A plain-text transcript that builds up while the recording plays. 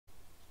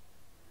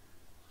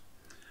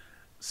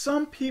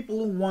Some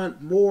people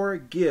want more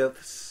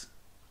gifts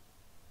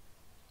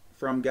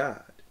from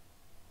God.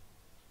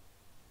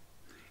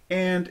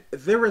 And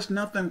there is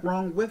nothing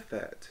wrong with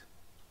that.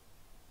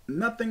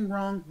 Nothing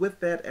wrong with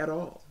that at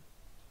all.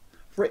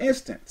 For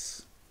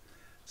instance,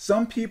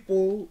 some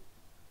people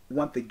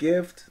want the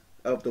gift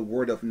of the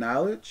word of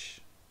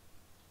knowledge,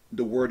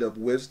 the word of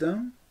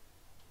wisdom,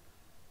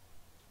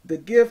 the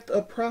gift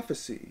of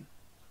prophecy,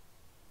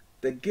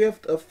 the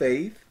gift of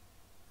faith,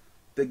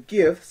 the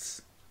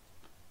gifts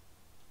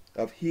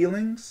of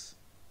healings,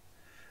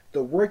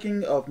 the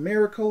working of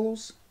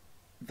miracles,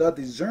 the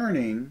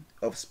discerning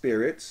of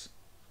spirits,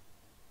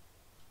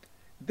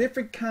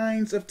 different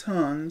kinds of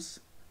tongues,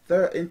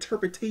 the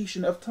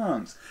interpretation of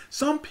tongues.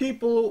 Some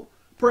people,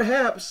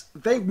 perhaps,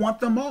 they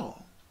want them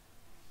all.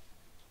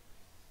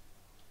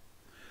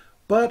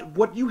 But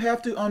what you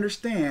have to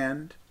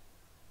understand,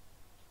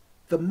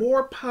 the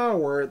more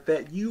power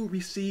that you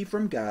receive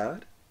from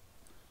God,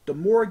 the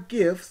more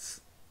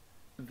gifts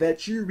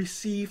that you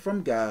receive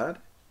from God,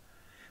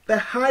 the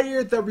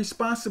higher the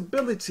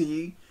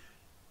responsibility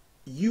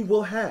you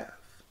will have.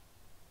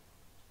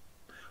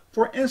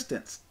 For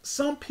instance,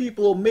 some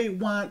people may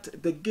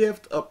want the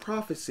gift of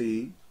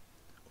prophecy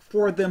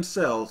for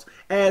themselves,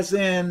 as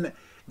in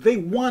they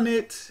want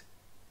it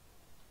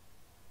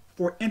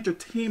for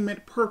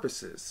entertainment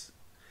purposes.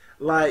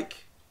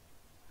 Like,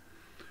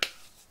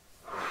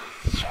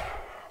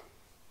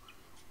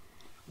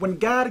 when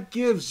God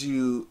gives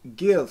you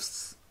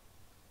gifts,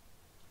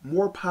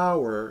 more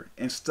power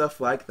and stuff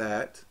like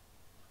that,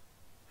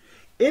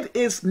 it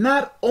is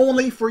not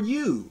only for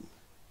you.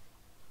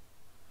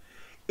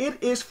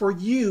 It is for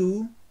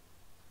you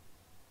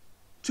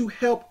to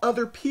help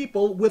other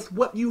people with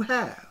what you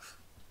have.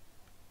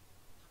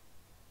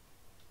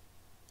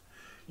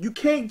 You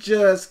can't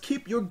just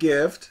keep your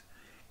gift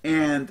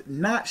and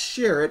not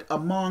share it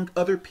among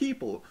other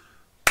people.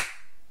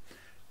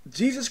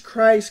 Jesus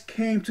Christ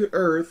came to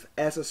earth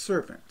as a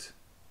servant.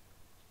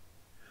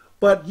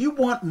 But you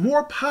want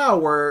more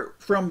power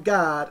from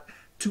God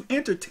to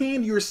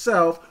entertain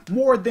yourself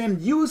more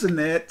than using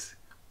it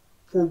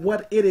for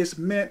what it is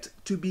meant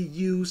to be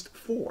used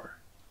for.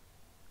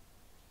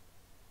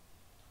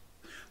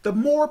 The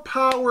more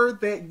power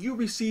that you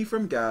receive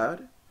from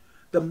God,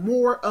 the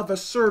more of a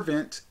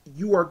servant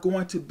you are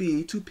going to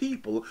be to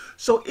people.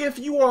 So if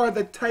you are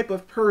the type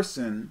of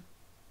person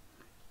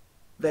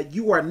that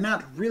you are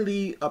not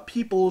really a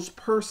people's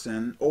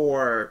person,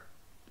 or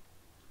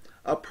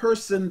a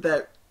person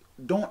that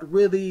don't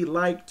really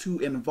like to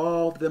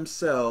involve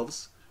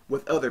themselves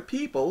with other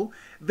people,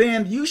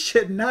 then you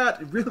should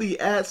not really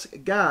ask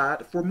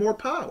God for more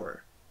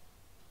power,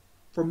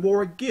 for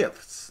more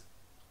gifts,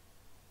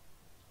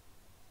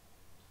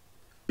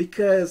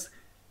 because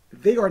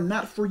they are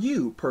not for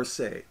you per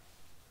se.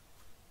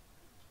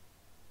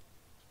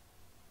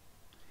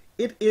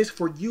 It is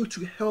for you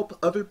to help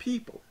other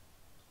people.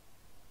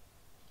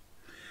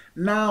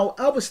 Now,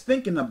 I was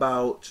thinking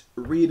about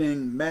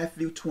reading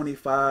Matthew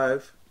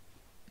 25,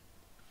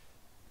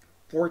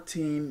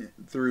 14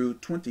 through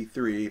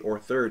 23 or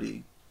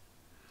 30.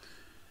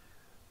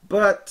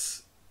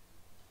 But,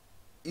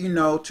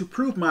 to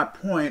prove my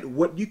point,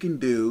 what you can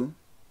do,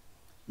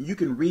 you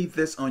can read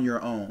this on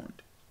your own.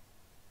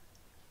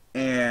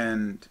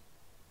 And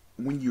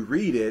when you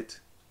read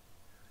it,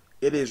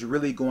 it is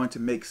really going to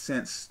make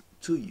sense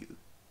to you.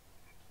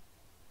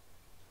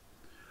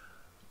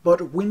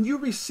 But when you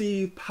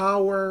receive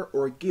power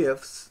or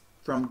gifts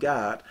from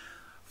God,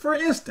 for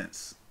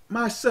instance,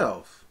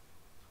 myself,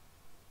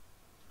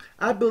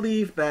 I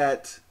believe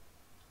that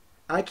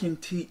I can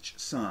teach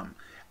some.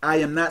 I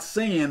am not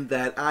saying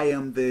that I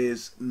am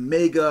this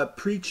mega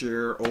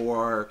preacher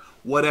or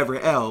whatever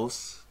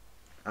else.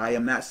 I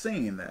am not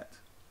saying that.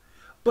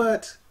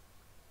 But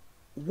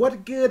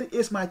what good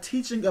is my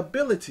teaching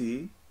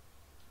ability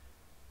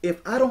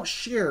if I don't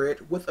share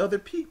it with other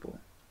people?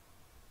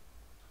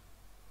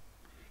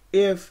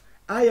 If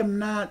I am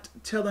not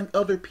telling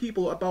other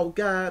people about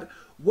God,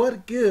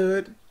 what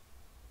good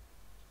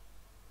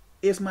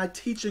is my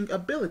teaching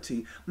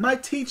ability? My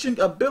teaching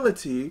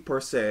ability, per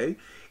se,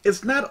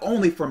 is not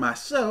only for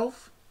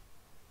myself,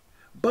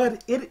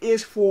 but it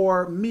is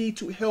for me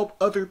to help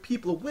other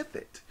people with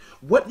it.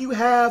 What you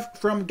have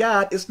from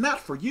God is not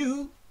for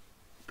you,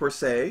 per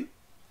se.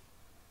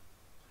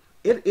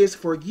 It is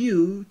for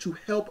you to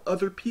help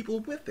other people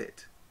with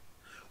it.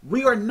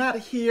 We are not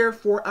here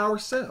for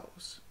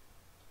ourselves.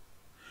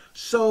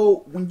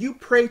 So when you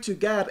pray to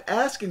God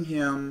asking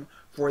Him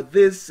for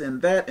this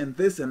and that and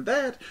this and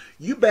that,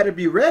 you better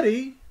be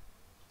ready,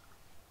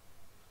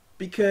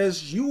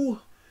 because you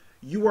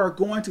are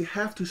going to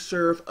have to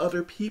serve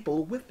other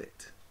people with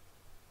it.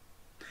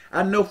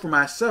 I know for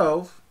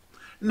myself,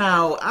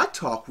 now I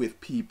talk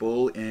with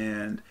people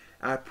and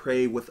I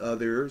pray with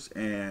others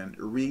and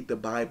read the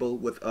Bible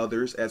with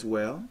others as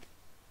well.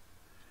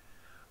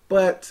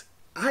 But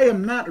I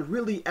am not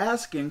really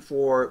asking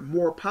for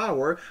more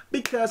power,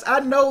 because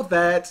I know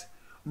that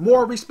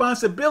more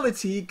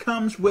responsibility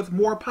comes with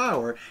more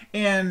power.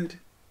 And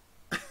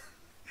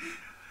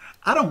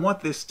I don't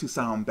want this to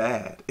sound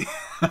bad.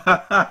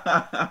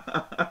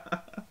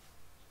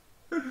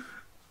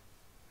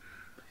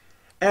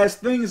 As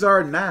things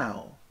are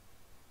now,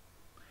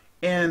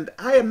 and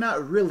I am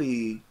not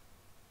really,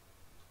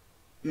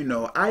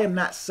 I am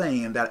not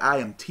saying that I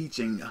am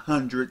teaching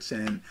hundreds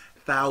and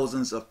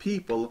thousands of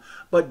people,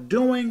 but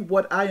doing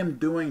what I am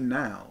doing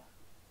now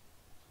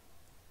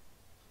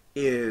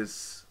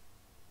is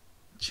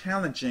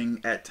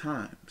challenging at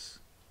times.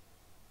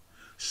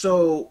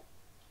 So,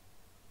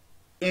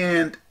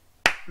 and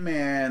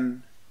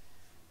man,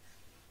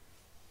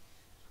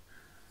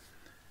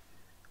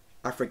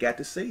 I forgot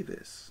to say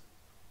this.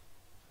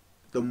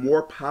 The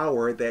more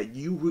power that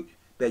you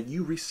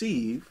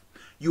receive,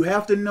 you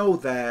have to know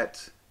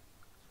that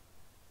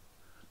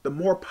the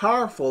more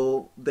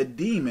powerful the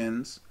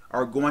demons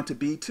are going to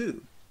be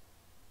too.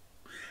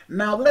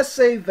 Now, let's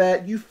say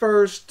that you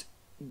first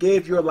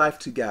gave your life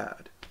to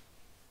God.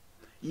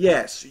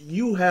 Yes,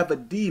 you have a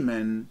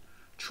demon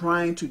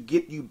trying to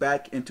get you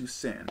back into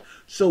sin.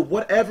 So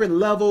whatever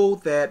level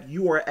that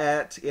you are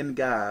at in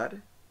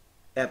God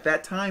at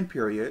that time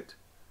period,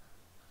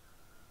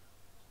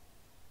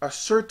 a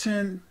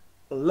certain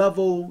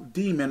level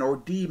demon or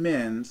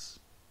demons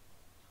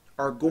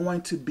are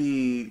going to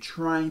be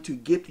trying to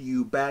get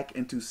you back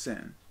into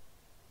sin.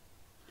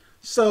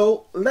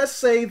 So let's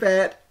say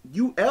that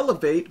you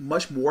elevate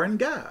much more in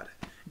God.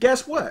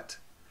 Guess what?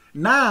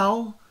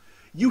 Now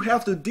you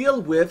have to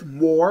deal with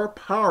more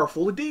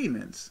powerful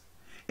demons.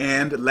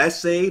 And let's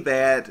say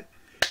that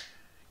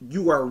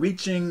you are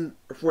reaching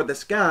for the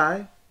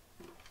sky.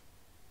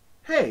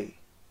 Hey,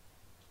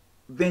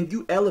 then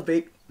you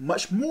elevate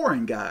much more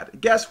in God.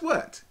 Guess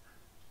what?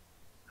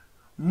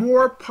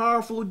 More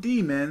powerful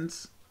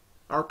demons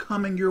are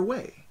coming your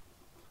way.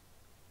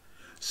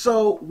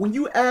 So when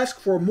you ask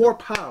for more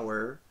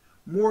power,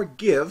 more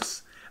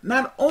gifts,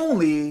 not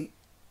only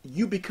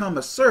you become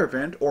a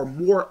servant or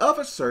more of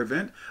a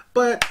servant,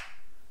 but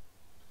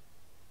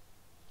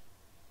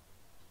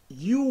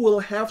you will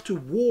have to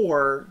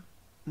war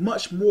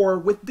much more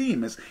with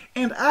demons.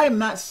 And I am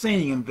not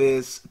saying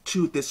this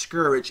to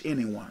discourage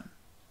anyone.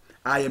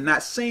 I am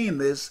not saying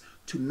this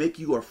to make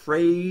you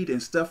afraid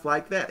and stuff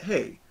like that.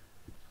 Hey,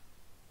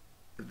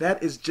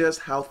 that is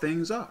just how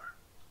things are.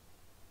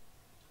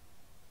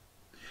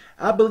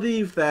 I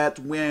believe that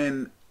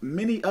when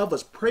many of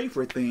us pray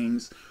for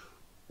things,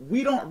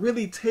 we don't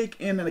really take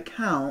in an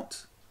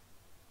account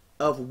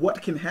of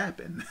what can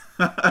happen.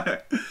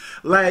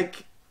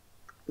 Like,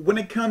 when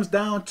it comes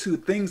down to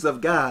things of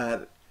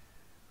God,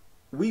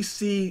 we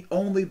see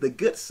only the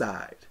good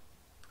side.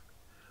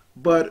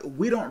 But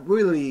we don't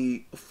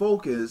really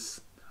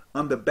focus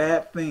on the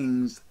bad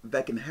things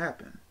that can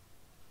happen.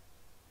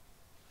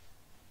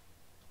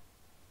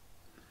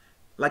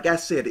 Like I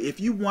said, if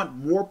you want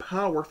more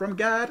power from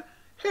God,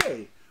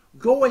 hey,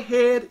 go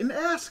ahead and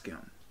ask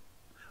Him.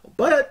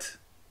 But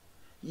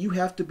you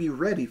have to be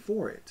ready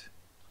for it.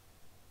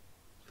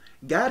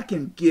 God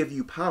can give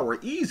you power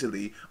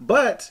easily,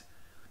 but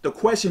the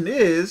question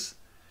is,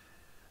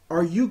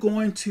 are you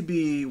going to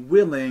be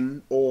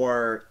willing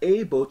or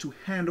able to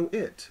handle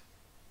it?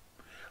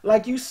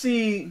 Like you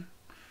see,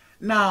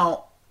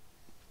 now,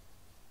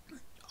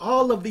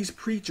 all of these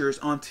preachers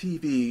on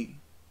TV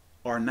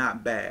are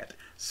not bad.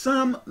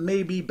 Some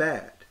may be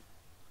bad.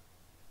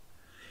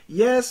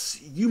 Yes,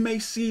 you may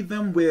see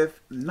them with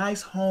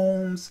nice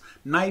homes,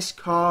 nice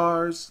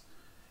cars.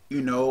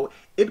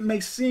 It may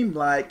seem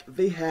like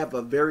they have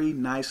a very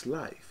nice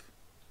life.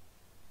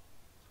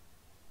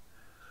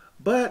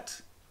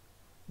 But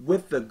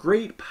with the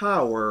great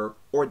power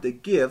or the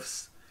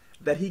gifts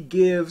that He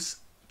gives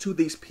to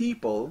these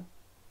people,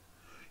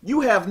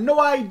 you have no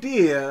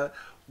idea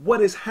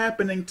what is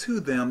happening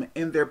to them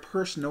in their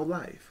personal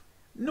life.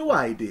 No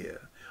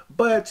idea.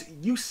 But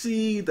you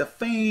see the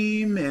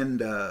fame and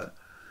the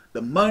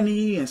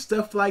money and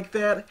stuff like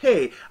that.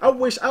 Hey, I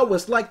wish I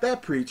was like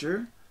that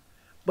preacher.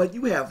 But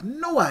you have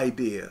no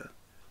idea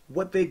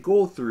what they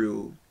go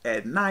through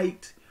at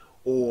night,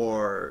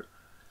 or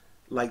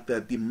like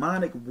the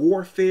demonic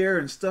warfare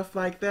and stuff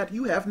like that.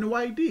 You have no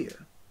idea.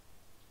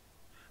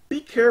 Be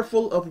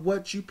careful of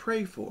what you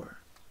pray for.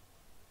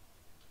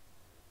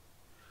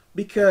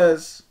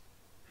 Because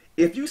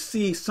if you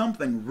see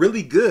something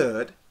really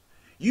good,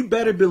 you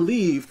better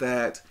believe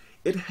that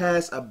it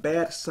has a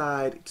bad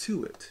side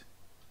to it.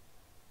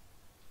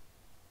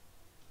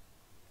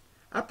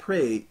 I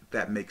pray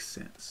that makes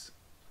sense.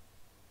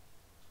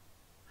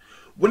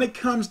 When it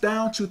comes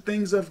down to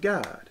things of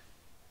God,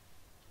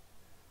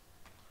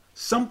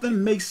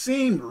 something may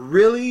seem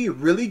really,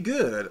 really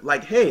good.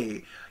 Like,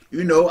 hey,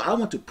 I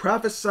want to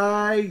prophesy,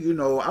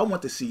 I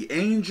want to see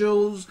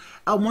angels,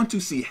 I want to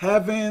see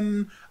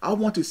heaven, I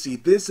want to see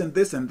this and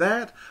this and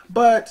that.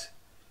 But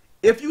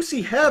if you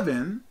see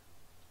heaven,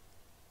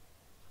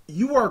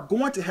 you are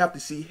going to have to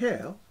see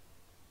hell.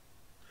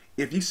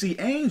 If you see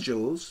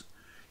angels,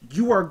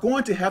 you are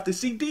going to have to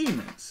see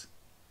demons.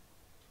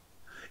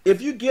 If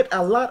you get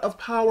a lot of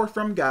power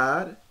from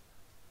God,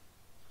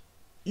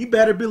 you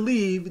better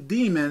believe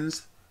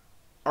demons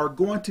are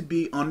going to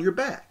be on your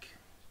back.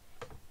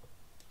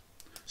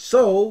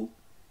 So,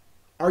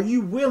 Are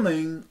you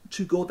willing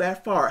to go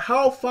that far?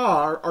 How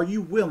far are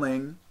you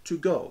willing to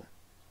go?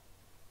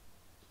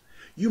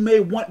 You may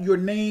want your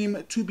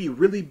name to be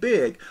really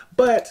big,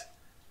 but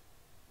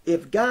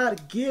if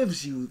God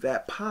gives you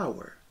that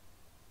power,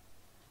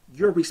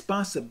 your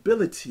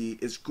responsibility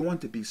is going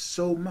to be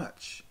so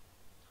much.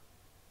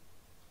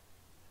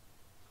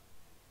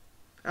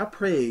 I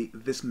pray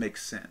this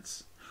makes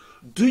sense.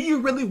 Do you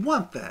really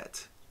want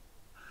that?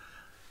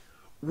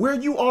 Where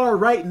you are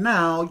right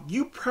now,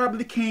 you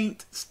probably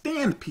can't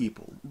stand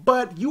people,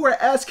 but you are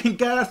asking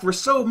God for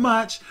so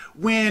much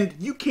when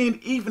you can't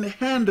even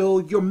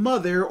handle your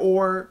mother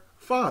or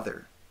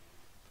father.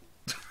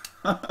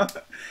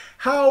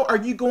 How are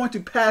you going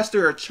to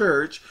pastor a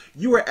church?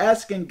 You are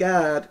asking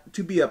God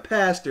to be a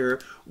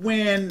pastor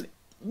when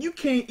you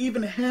can't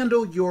even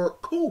handle your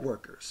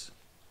co-workers.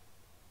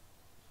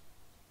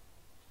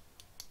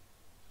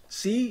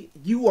 See,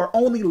 you are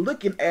only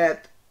looking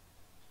at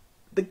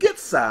the good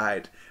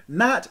side,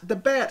 not the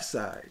bad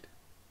side.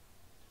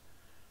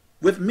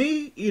 With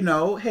me,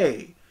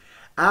 hey,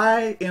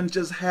 I am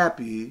just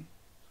happy,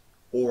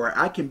 or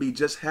I can be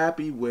just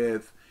happy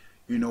with,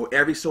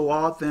 every so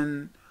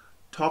often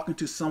talking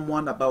to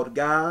someone about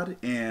God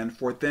and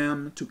for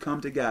them to come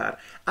to God.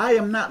 I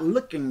am not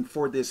looking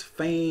for this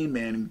fame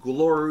and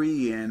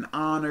glory and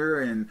honor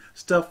and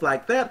stuff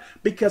like that,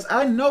 because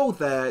I know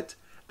that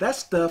that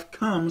stuff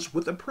comes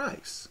with a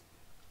price.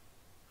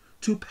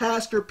 To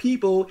pastor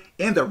people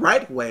in the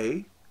right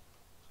way,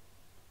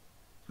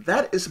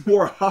 that is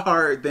more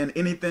hard than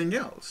anything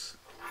else.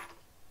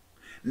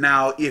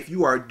 Now, if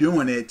you are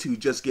doing it to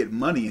just get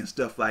money and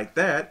stuff like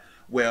that,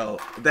 well,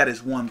 that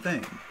is one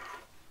thing.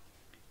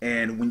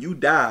 And when you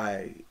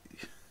die,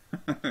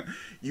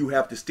 you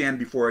have to stand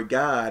before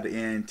God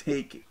and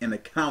take an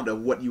account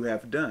of what you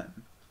have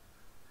done.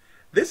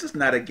 This is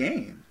not a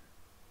game.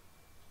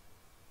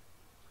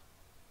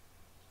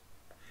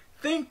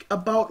 Think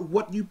about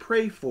what you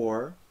pray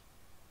for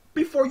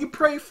before you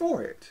pray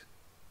for it.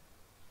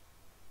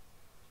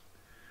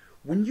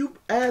 When you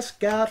ask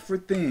God for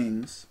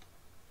things,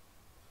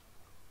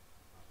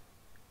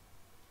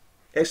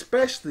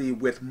 especially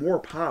with more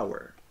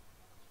power,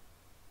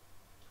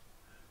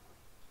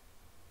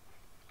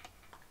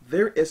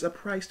 there is a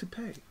price to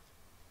pay,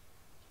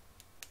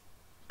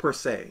 per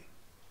se,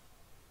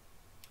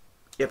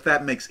 if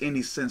that makes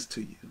any sense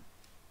to you.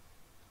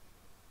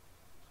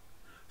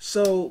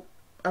 So,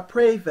 I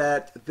pray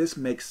that this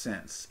makes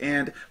sense.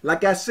 And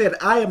like I said,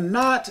 I am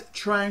not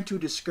trying to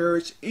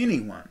discourage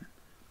anyone.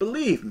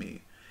 Believe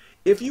me,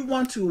 if you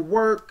want to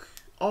work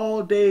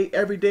all day,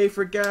 every day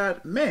for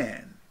God,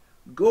 man,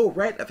 go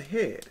right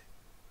ahead.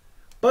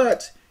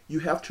 But you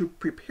have to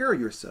prepare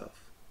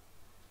yourself.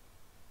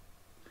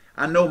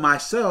 I know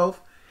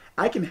myself,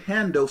 I can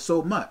handle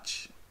so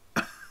much.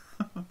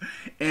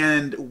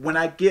 And when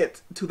I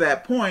get to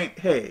that point,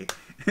 hey,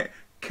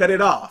 cut it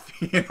off.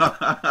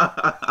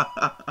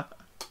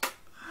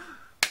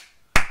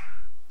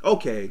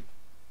 Okay.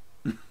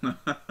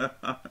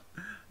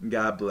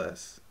 God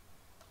bless.